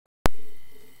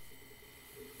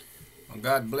Well,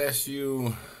 God bless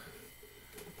you,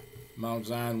 Mount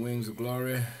Zion Wings of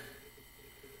Glory.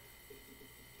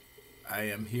 I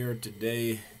am here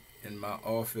today in my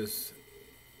office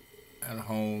at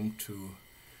home to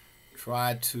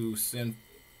try to send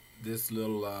this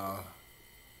little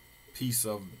piece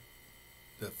of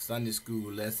the Sunday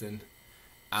school lesson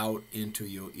out into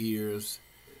your ears,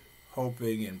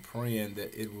 hoping and praying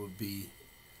that it will be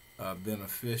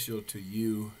beneficial to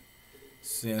you,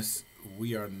 since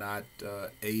we are not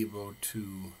able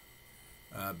to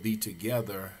be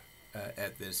together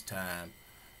at this time.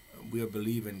 We are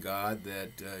believing, God,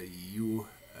 that you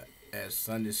as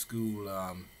Sunday school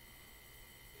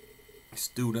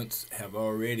students have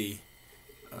already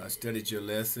studied your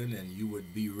lesson, and you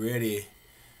would be ready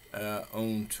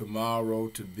on tomorrow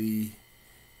to be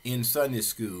in Sunday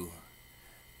school.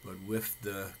 But with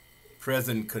the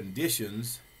present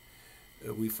conditions,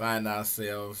 we find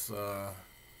ourselves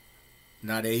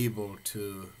not able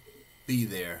to be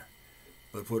there.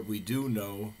 But what we do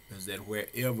know is that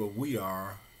wherever we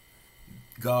are,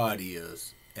 God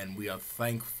is, and we are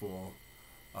thankful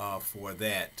for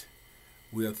that.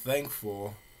 We are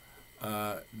thankful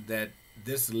that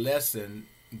this lesson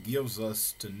gives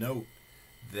us to note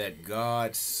that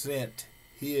God sent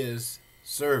his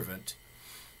servant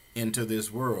into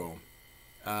this world.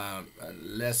 A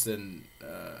lesson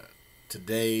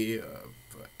today,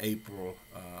 for April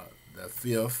the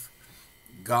 5th,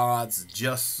 God's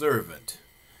just servant.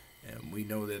 And we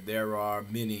know that there are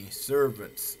many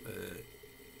servants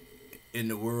in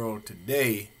the world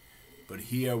today, but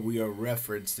here we are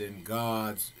referencing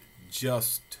God's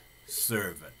just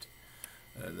servant,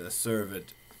 the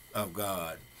servant of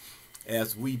God.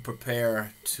 As we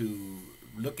prepare to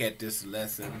look at this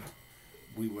lesson,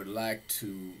 we would like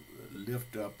to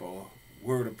lift up a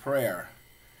word of prayer.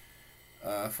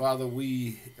 Father,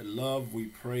 we love, we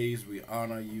praise, we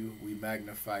honor you, we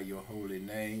magnify your holy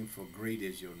name, for great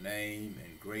is your name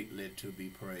and greatly to be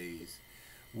praised.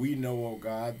 We know, oh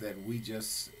God, that we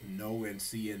just know and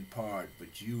see in part,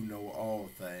 but you know all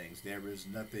things. There is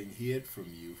nothing hid from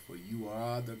you, for you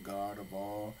are the God of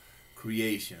all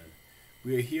creation.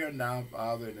 We are here now,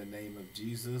 Father, in the name of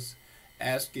Jesus,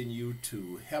 asking you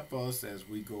to help us as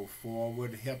we go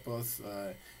forward. Help us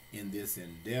in this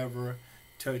endeavor.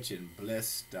 Touch and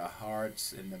bless the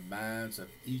hearts and the minds of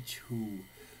each who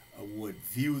would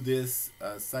view this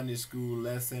Sunday school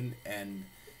lesson, and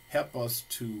help us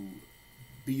to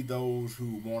be those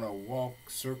who want to walk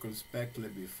circumspectly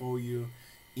before you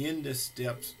in the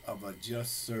steps of a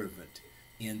just servant.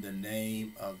 In the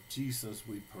name of Jesus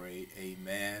we pray.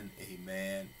 Amen,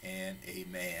 amen, and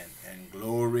amen. And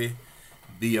glory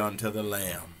be unto the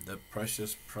Lamb, the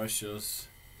precious, precious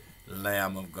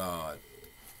Lamb of God.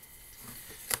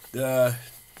 The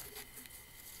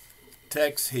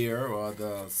text here, or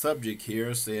the subject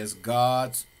here, says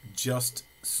God's just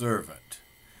servant.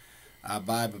 Our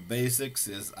Bible basics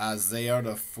is Isaiah,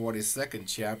 the 42nd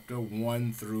chapter,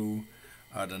 1 through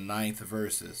the 9th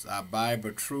verses. Our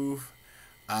Bible truth,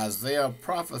 Isaiah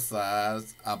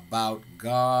prophesies about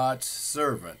God's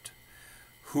servant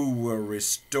who will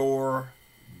restore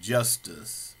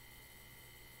justice,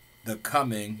 the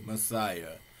coming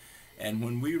Messiah. And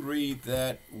when we read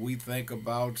that, we think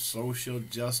about social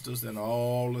justice and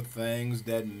all the things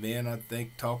that men are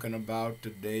talking about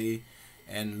today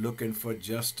and looking for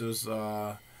justice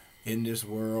in this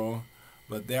world.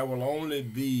 But there will only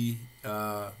be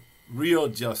real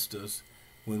justice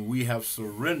when we have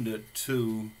surrendered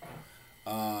to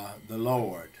the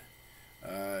Lord,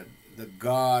 the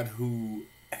God who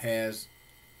has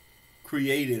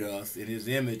created us in his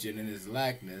image and in his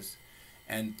likeness,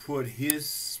 and put his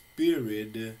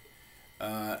spirit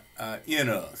in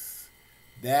us.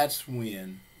 That's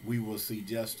when we will see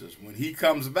justice, when he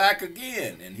comes back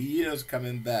again, and he is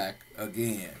coming back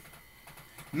again.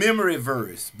 Memory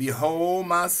verse: Behold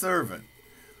my servant,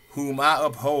 whom I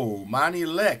uphold, mine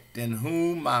elect, in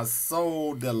whom my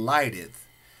soul delighteth.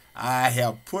 I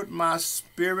have put my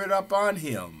spirit upon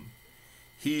him.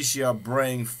 He shall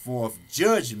bring forth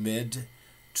judgment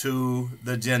to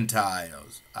the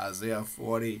Gentiles. Isaiah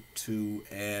 42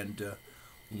 and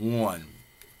 1.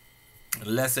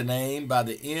 Lesson aim: by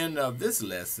the end of this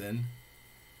lesson,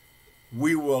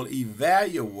 we will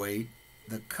evaluate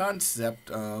the concept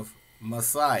of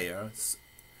Messiah,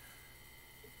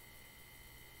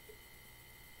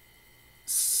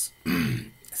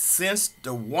 since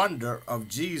the wonder of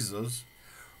Jesus'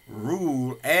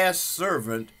 rule as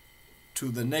servant to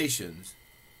the nations,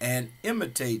 and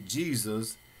imitate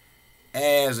Jesus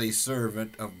as a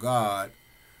servant of God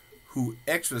who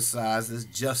exercises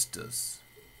justice.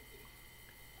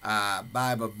 Our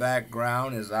Bible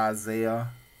background is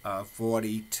Isaiah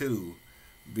 42,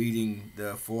 reading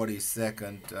the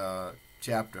 42nd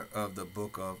chapter of the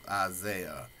book of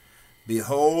Isaiah.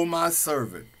 Behold my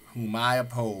servant, whom I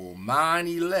uphold, mine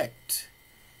elect,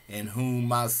 in whom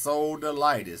my soul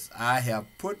delighteth. I have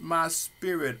put my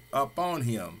spirit upon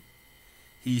him.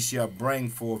 He shall bring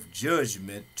forth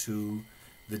judgment to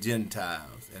the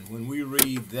Gentiles. And when we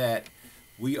read that,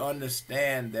 we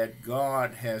understand that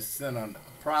God has sent a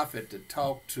prophet to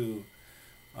talk to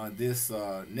this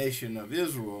nation of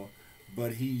Israel,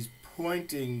 but he's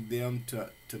pointing them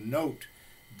to note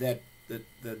that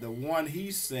the one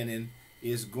he's sending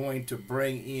is going to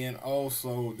bring in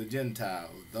also the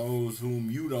Gentiles, those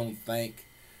whom you don't think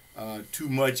too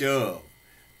much of,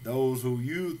 those who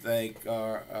you think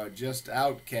are just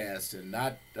outcasts and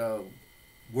not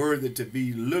worthy to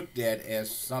be looked at as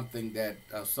something that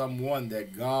someone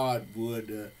that God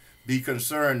would be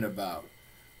concerned about.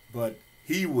 But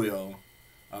he will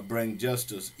bring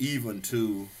justice even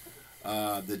to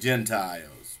the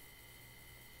Gentiles.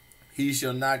 He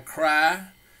shall not cry,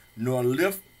 nor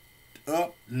lift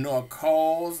up, nor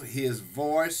cause his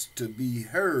voice to be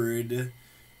heard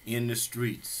in the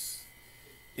streets.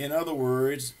 In other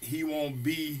words, he won't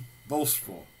be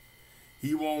boastful.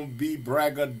 He won't be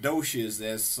braggadocious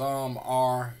as some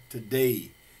are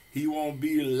today. He won't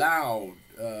be loud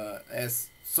as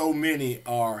so many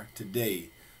are today.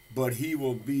 But he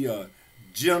will be a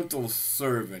gentle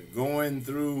servant going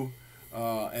through,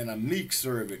 and a meek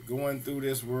servant going through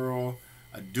this world,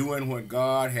 doing what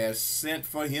God has sent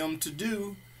for him to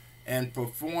do and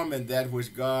performing that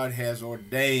which God has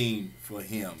ordained for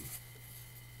him.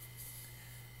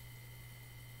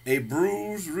 A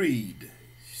bruised reed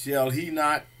shall he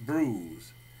not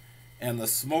bruise, and the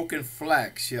smoking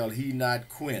flax shall he not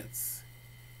quench.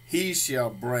 He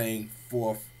shall bring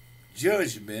forth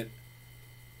judgment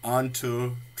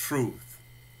unto truth.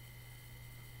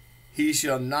 He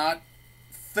shall not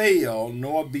fail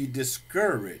nor be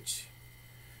discouraged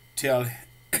till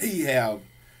he have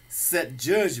set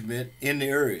judgment in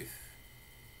the earth,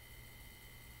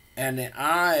 and the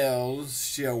isles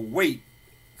shall wait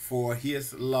for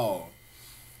his law.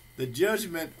 The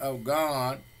judgment of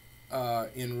God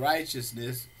in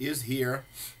righteousness is here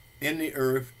in the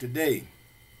earth today.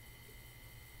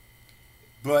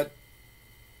 But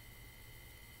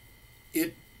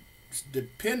it's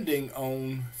depending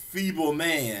on feeble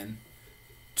man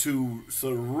to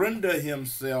surrender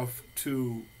himself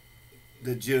to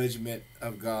the judgment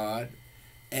of God,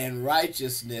 and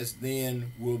righteousness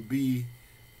then will be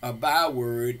a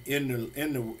byword in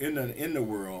the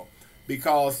world,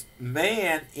 because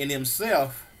man in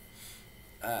himself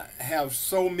have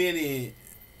so many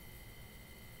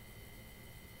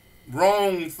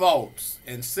wrong thoughts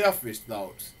and selfish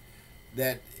thoughts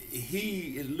that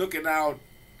he is looking out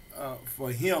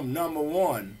for him, number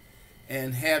one,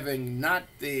 and having not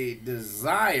the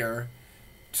desire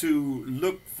to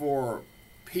look for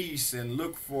peace and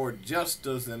look for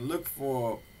justice and look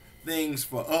for things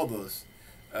for others.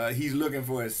 He's looking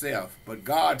for himself. But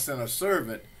God sent a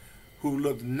servant who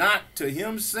looked not to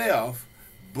himself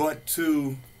but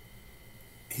to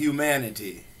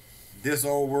humanity, this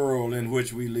old world in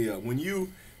which we live. When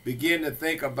you begin to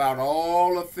think about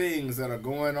all the things that are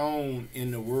going on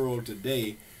in the world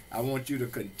today, I want you to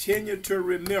continue to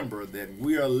remember that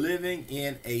we are living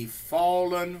in a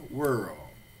fallen world.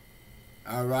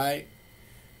 All right?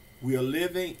 We are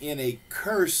living in a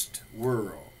cursed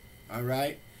world. All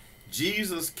right?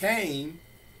 Jesus came,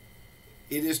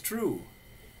 it is true,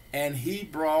 and he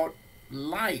brought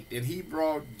light and he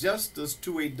brought justice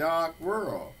to a dark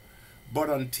world. But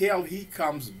until he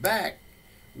comes back,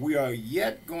 we are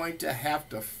yet going to have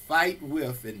to fight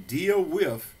with and deal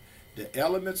with the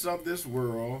elements of this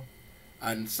world,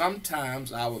 and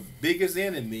sometimes our biggest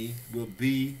enemy will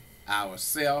be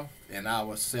ourself and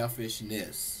our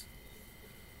selfishness.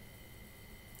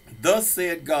 Thus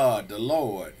said God, the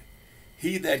Lord,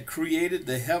 he that created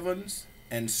the heavens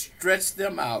and stretched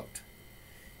them out,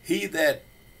 he that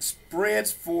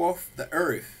spreads forth the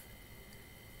earth,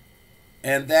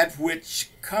 and that which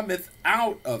cometh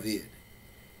out of it,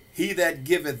 he that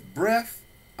giveth breath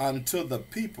unto the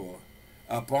people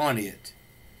upon it,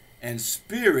 and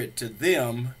spirit to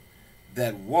them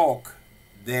that walk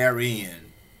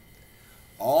therein.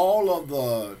 All of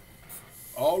the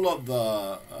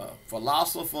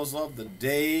philosophers of the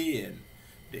day and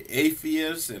the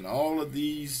atheists and all of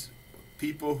these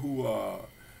people who are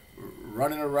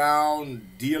running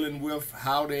around dealing with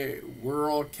how the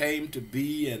world came to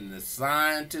be, and the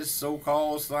scientists,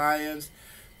 so-called science,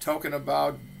 talking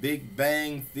about Big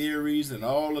Bang theories and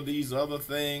all of these other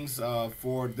things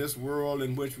for this world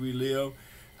in which we live.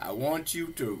 I want you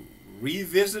to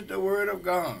revisit the Word of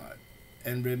God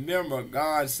and remember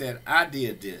God said, I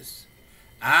did this.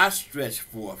 I stretched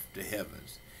forth the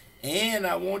heavens. And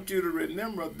I want you to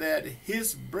remember that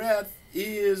his breath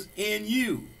is in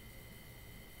you.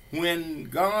 When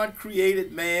God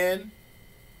created man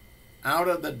out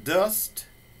of the dust,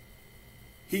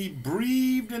 he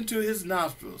breathed into his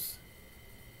nostrils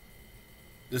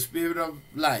the spirit of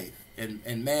life,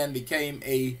 and man became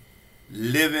a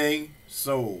living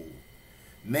soul.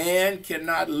 Man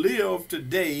cannot live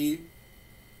today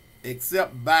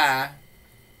except by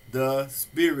the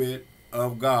Spirit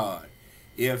of God.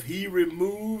 If he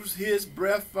removes his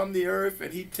breath from the earth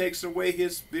and he takes away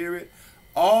his spirit,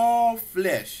 all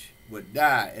flesh would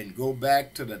die and go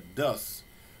back to the dust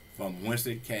from whence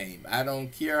it came. I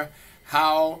don't care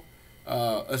how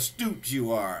astute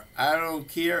you are. I don't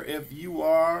care if you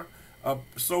are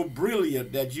so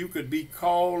brilliant that you could be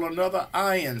called another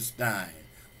Einstein.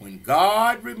 When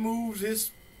God removes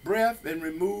his breath and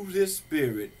removes his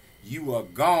spirit, you are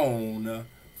gone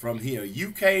from here.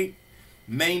 You can't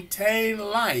maintain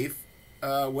life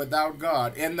without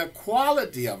God. And the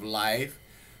quality of life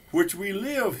which we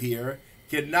live here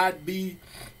cannot be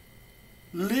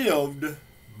lived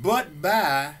but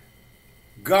by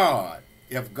God.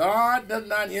 If God does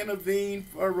not intervene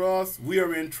for us, we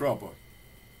are in trouble.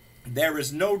 There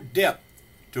is no depth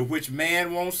to which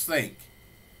man won't sink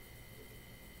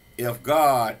if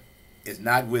God is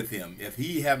not with him, if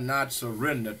he have not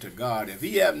surrendered to God, if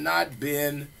he have not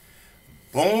been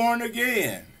born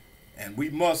again. And we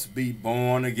must be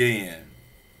born again.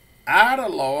 I, the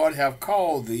Lord, have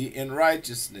called thee in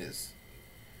righteousness,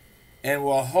 and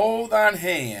will hold thine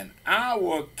hand. I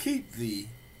will keep thee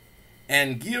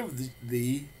and give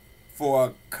thee for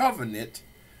a covenant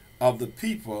of the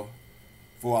people,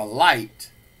 for a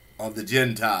light of the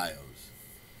Gentiles.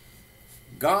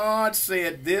 God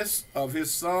said this of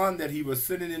his son, that he was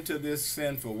sending into this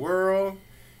sinful world,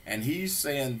 and he's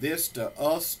saying this to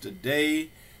us today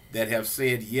that have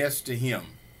said yes to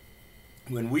him.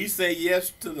 When we say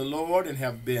yes to the Lord and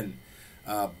have been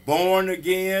born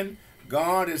again,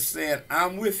 God is saying,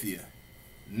 I'm with you.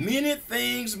 Many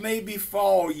things may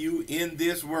befall you in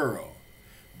this world,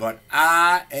 but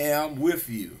I am with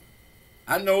you.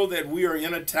 I know that we are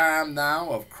in a time now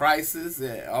of crisis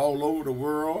all over the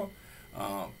world.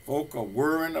 Folk are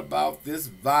worrying about this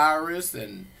virus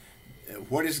and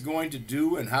what it's going to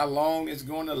do and how long it's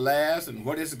going to last and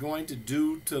what it's going to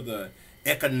do to the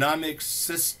economic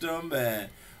system, and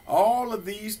all of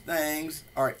these things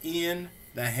are in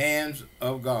the hands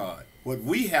of God. What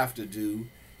we have to do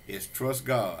is trust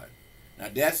God. Now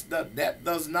that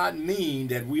does not mean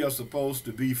that we are supposed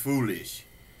to be foolish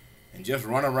and just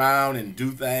run around and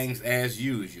do things as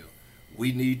usual.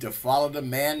 We need to follow the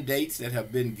mandates that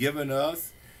have been given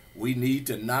us. We need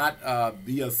to not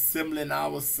be assembling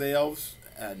ourselves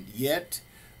yet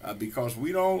because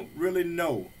we don't really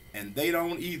know, and they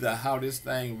don't either, how this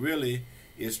thing really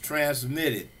is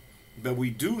transmitted. But we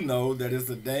do know that it's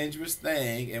a dangerous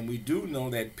thing, and we do know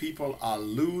that people are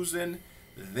losing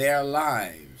their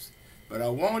lives. But I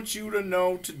want you to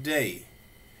know today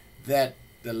that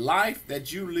the life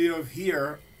that you live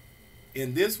here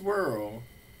in this world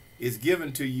is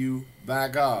given to you by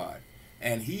God,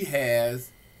 and he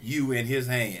has you in his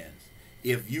hands.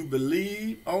 If you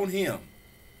believe on him,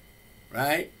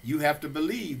 right, you have to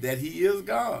believe that he is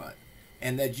God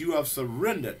and that you have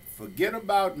surrendered. Forget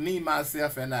about me,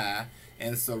 myself, and I,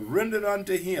 and surrendered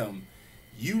unto him.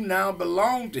 You now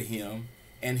belong to him,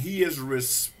 and he is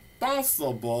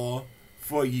responsible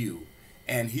for you,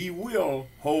 and he will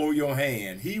hold your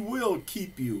hand. He will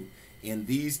keep you in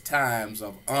these times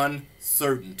of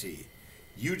uncertainty.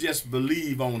 You just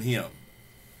believe on him.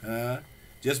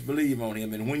 Just believe on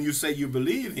him. And when you say you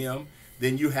believe him,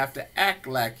 then you have to act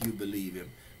like you believe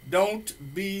him.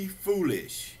 Don't be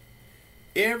foolish.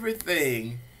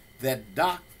 Everything that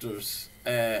doctors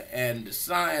and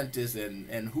scientists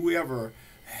and whoever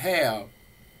have,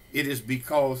 it is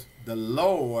because the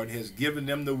Lord has given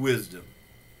them the wisdom.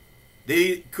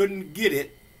 They couldn't get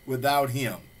it without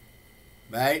him,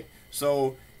 right?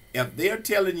 So if they're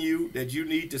telling you that you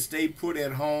need to stay put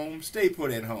at home, stay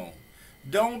put at home.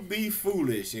 Don't be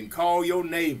foolish and call your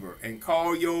neighbor and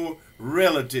call your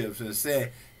relatives and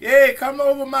say, hey, come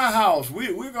over my house.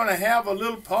 We're going to have a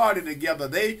little party together.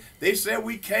 They said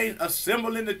we can't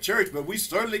assemble in the church, but we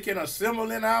certainly can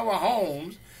assemble in our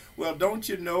homes. Well, don't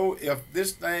you know, if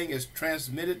this thing is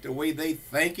transmitted the way they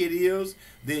think it is,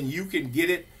 then you can get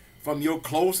it from your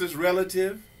closest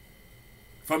relative,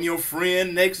 from your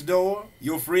friend next door,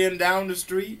 your friend down the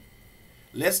street.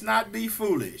 Let's not be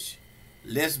foolish.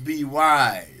 Let's be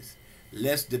wise.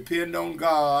 Let's depend on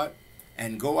God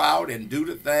and go out and do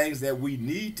the things that we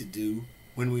need to do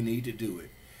when we need to do it.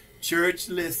 Church,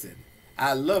 listen,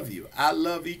 I love you. I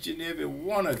love each and every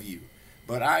one of you.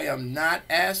 But I am not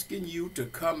asking you to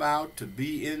come out to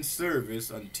be in service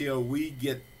until we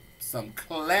get some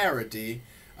clarity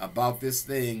about this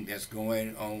thing that's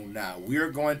going on now.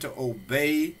 We're going to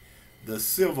obey the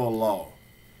civil law,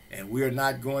 and we're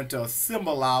not going to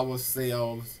assemble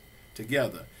ourselves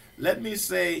together. Let me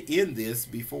say in this,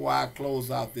 before I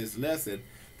close out this lesson,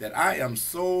 that I am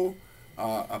so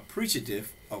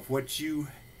appreciative of what you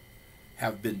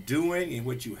have been doing and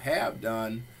what you have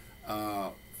done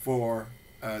for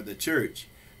the church,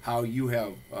 how you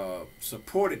have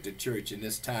supported the church in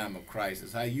this time of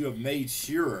crisis, how you have made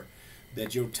sure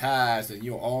that your tithes and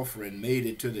your offering made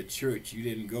it to the church. You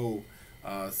didn't go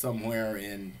somewhere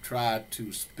and try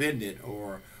to spend it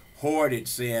or hoard it,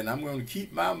 saying, I'm going to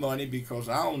keep my money because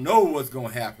I don't know what's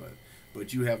going to happen.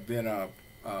 But you have been a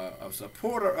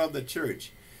supporter of the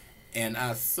church, and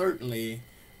I certainly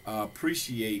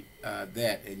appreciate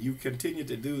that. And you continue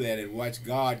to do that, and watch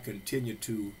God continue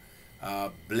to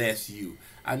bless you.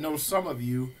 I know some of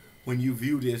you, when you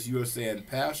view this, you're saying,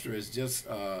 Pastor is just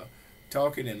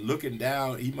talking and looking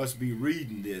down. He must be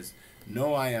reading this.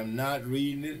 No, I am not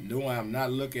reading it. No, I'm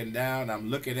not looking down. I'm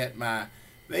looking at my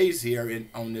face here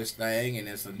on this thing, and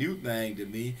it's a new thing to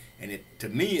me. And to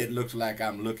me, it looks like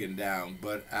I'm looking down,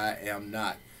 but I am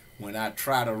not. When I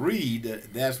try to read,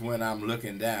 that's when I'm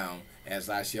looking down, as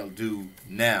I shall do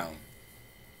now.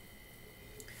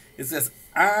 It says,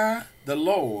 I, the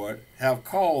Lord, have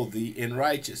called thee in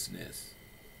righteousness,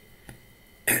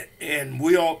 and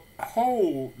will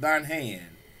hold thine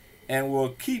hand, and will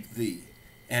keep thee,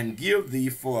 and give thee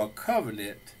for a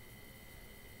covenant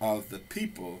of the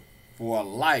people, for a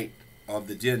light of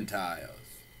the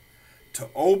Gentiles, to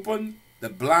open the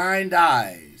blind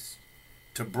eyes,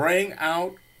 to bring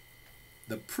out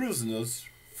the prisoners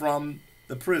from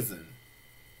the prison,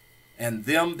 and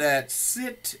them that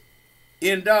sit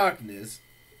in darkness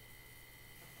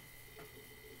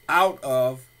out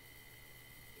of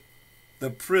the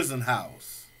prison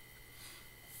house.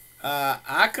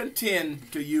 I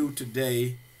contend to you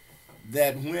today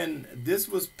that when this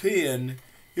was penned,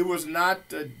 it was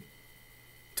not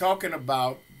talking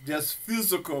about just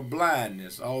physical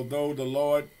blindness, although the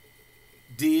Lord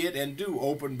did and do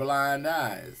open blind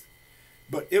eyes.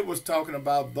 But it was talking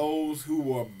about those who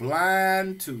were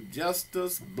blind to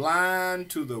justice, blind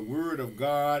to the word of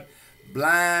God,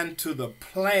 blind to the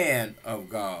plan of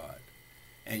God.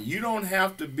 And you don't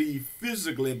have to be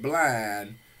physically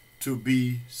blind to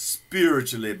be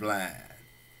spiritually blind.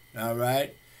 All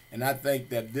right? And I think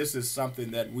that this is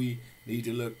something that we need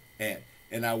to look at.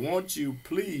 And I want you,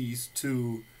 please,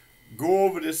 to go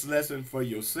over this lesson for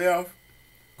yourself.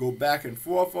 Go back and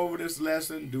forth over this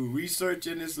lesson. Do research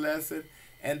in this lesson.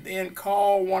 And then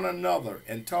call one another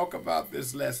and talk about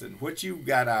this lesson, what you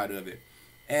got out of it.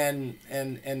 And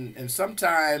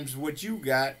sometimes what you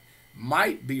got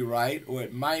might be right, or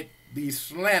it might be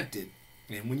slanted.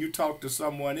 And when you talk to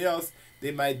someone else,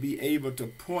 they might be able to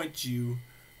point you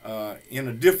in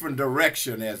a different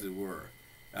direction, as it were.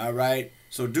 All right?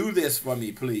 So do this for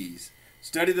me, please.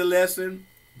 Study the lesson,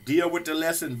 deal with the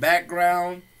lesson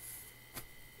background,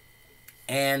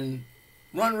 and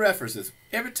run references.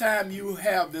 Every time you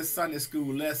have this Sunday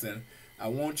school lesson, I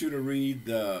want you to read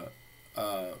the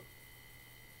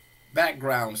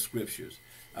background scriptures.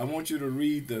 I want you to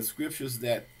read the scriptures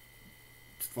that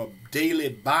for daily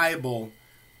Bible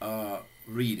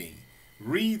reading.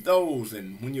 Read those,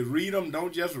 and when you read them,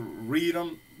 don't just read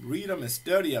them and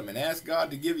study them and ask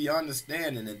God to give you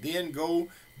understanding, and then go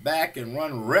back and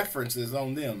run references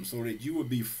on them so that you will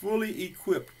be fully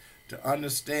equipped to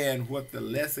understand what the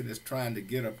lesson is trying to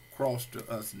get across to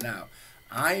us now.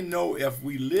 I know if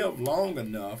we live long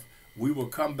enough, we will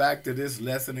come back to this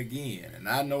lesson again. And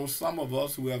I know some of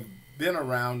us who have been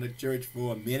around the church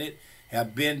for a minute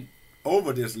have been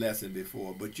over this lesson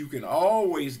before, but you can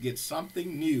always get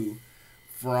something new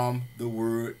from the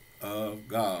Word of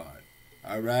God.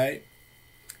 All right?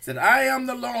 It said, I am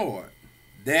the Lord,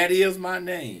 that is my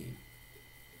name,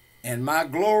 and my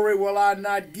glory will I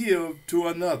not give to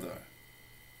another,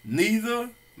 neither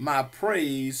my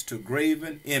praise to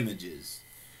graven images.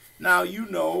 Now, you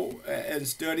know, in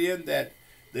studying, that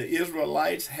the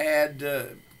Israelites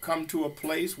had come to a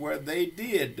place where they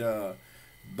did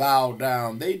bow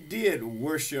down. They did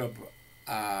worship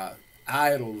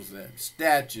idols and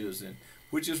statues, and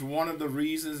which is one of the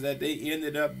reasons that they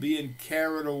ended up being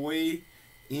carried away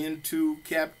into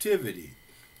captivity.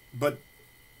 But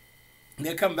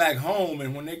they come back home,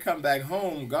 and when they come back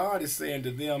home, God is saying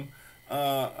to them,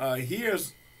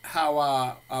 here's how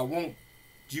I want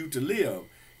you to live.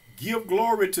 Give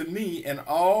glory to me and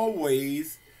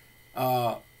always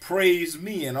praise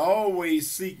me and always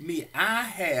seek me. I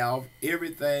have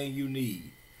everything you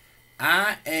need.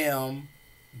 I am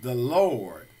the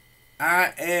Lord.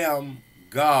 I am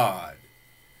God.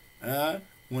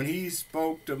 When he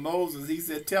spoke to Moses, he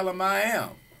said, tell him I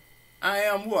am. I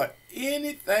am what?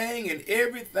 Anything and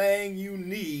everything you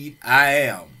need, I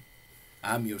am.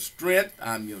 I'm your strength.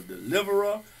 I'm your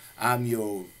deliverer. I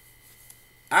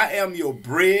am your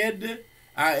bread.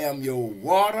 I am your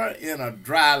water in a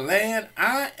dry land.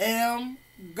 I am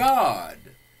God.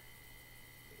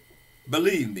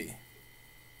 Believe me.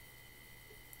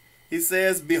 He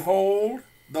says, behold,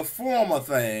 the former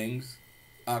things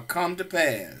are come to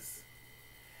pass,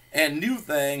 and new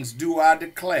things do I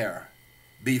declare.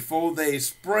 Before they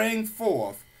spring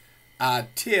forth, I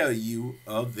tell you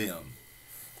of them.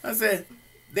 I said,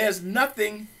 there's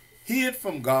nothing hid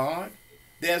from God.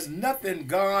 There's nothing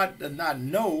God does not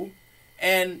know.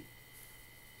 And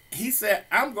he said,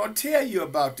 I'm going to tell you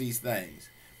about these things.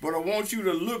 But I want you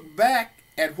to look back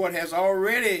at what has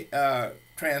already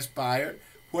transpired,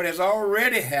 what has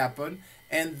already happened,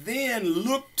 and then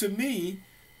look to me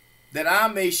that I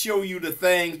may show you the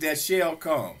things that shall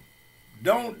come.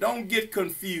 Don't get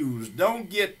confused. Don't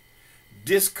get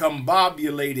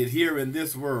discombobulated here in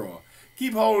this world.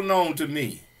 Keep holding on to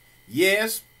me.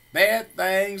 Yes, bad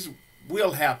things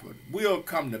will happen, will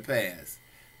come to pass.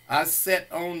 I sat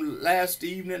on last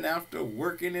evening after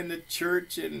working in the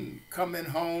church and coming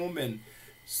home and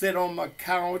sit on my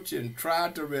couch and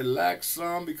tried to relax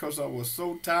some because I was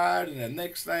so tired. And the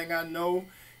next thing I know,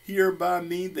 here by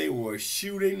me, they were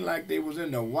shooting like they was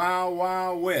in the Wild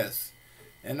Wild West.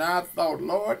 And I thought,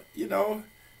 Lord,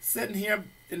 sitting here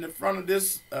in the front of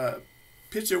this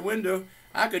picture window,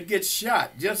 I could get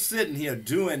shot just sitting here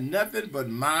doing nothing but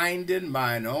minding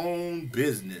my own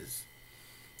business.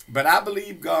 But I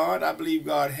believe God. I believe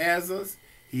God has us.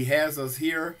 He has us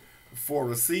here for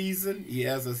a season. He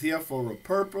has us here for a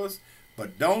purpose.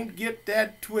 But don't get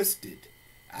that twisted.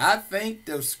 I think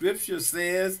the scripture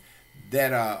says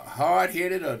that a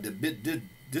hard-headed or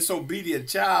disobedient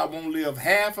child won't live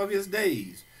half of his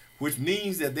days, which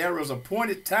means that there is a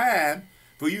appointed time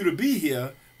for you to be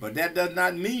here, but that does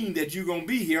not mean that you're going to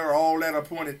be here all that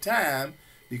appointed time,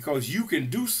 because you can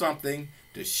do something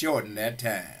to shorten that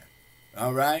time.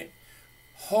 All right?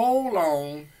 Hold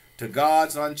on to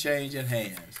God's unchanging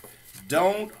hands.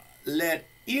 Don't let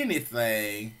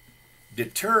anything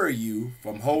deter you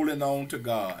from holding on to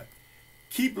God.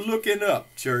 Keep looking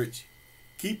up, church.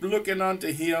 Keep looking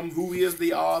unto him who is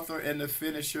the author and the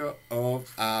finisher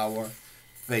of our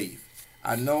faith.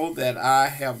 I know that I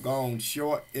have gone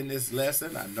short in this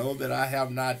lesson. I know that I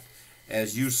have not,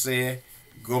 as you said,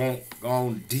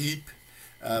 gone deep.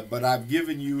 But I've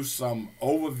given you some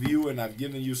overview, and I've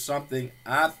given you something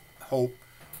I hope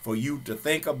for you to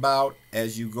think about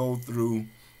as you go through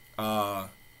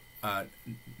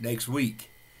next week.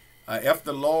 If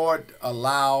the Lord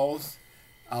allows,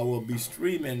 I will be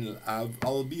streaming. I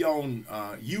will be on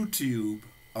YouTube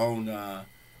on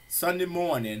Sunday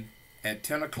morning at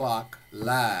 10 o'clock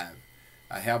live.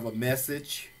 I have a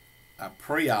message. I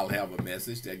pray I'll have a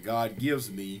message that God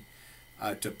gives me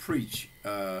to preach,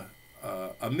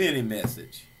 a mini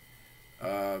message.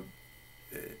 I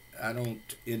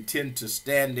don't intend to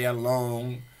stand there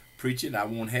long preaching. I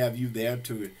won't have you there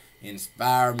to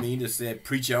inspire me to say,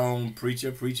 preach on,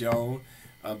 preacher, preach on.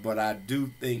 But I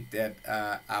do think that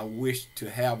I wish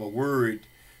to have a word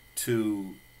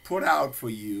to put out for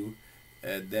you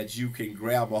that you can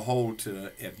grab a hold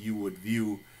to if you would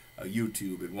view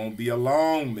YouTube. It won't be a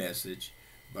long message,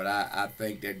 but I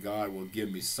think that God will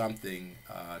give me something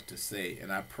to say.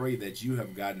 And I pray that you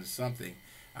have gotten something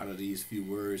out of these few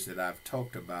words that I've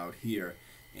talked about here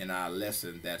in our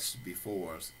lesson that's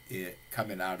before us,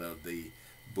 coming out of the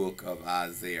book of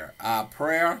Isaiah. Our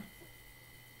prayer: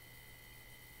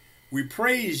 we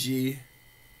praise ye,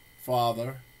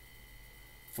 Father,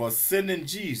 for sending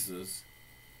Jesus,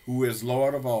 who is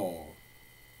Lord of all.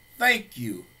 Thank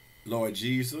you, Lord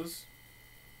Jesus,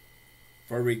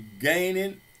 for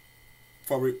reigning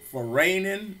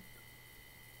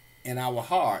in our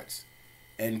hearts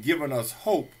and giving us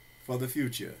hope for the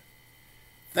future.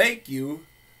 Thank you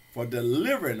for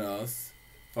delivering us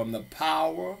from the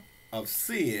power of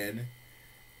sin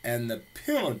and the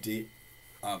penalty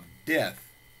of death.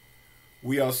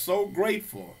 We are so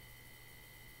grateful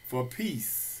for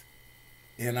peace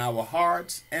in our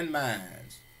hearts and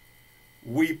minds.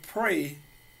 We pray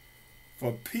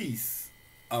for peace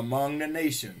among the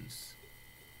nations,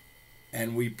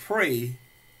 and we pray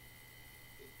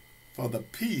for the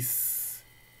peace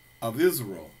of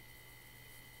Israel.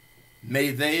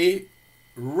 May they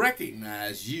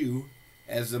recognize you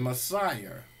as the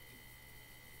Messiah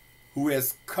who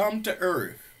has come to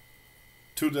earth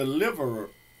to deliver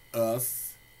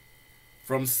us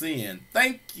from sin.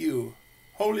 Thank you,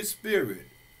 Holy Spirit,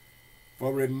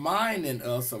 for reminding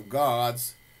us of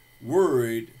God's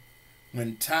word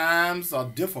when times are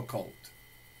difficult.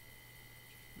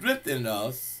 Strengthen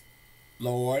us,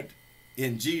 Lord,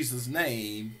 in Jesus'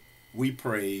 name we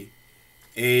pray.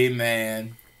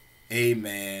 Amen,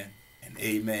 amen, and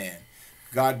amen.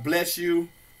 God bless you.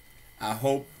 I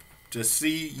hope to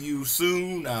see you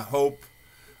soon. I hope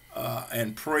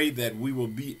and pray that we will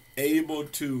be able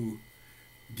to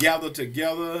gather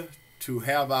together to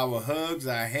have our hugs,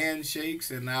 our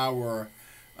handshakes, and our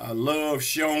love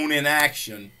shown in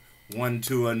action one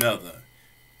to another.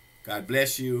 God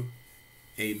bless you.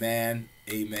 Amen,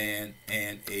 amen,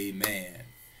 and amen.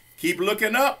 Keep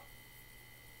looking up.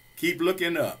 Keep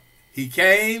looking up. He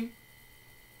came.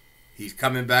 He's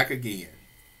coming back again.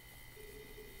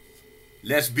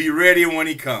 Let's be ready when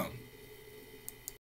he comes.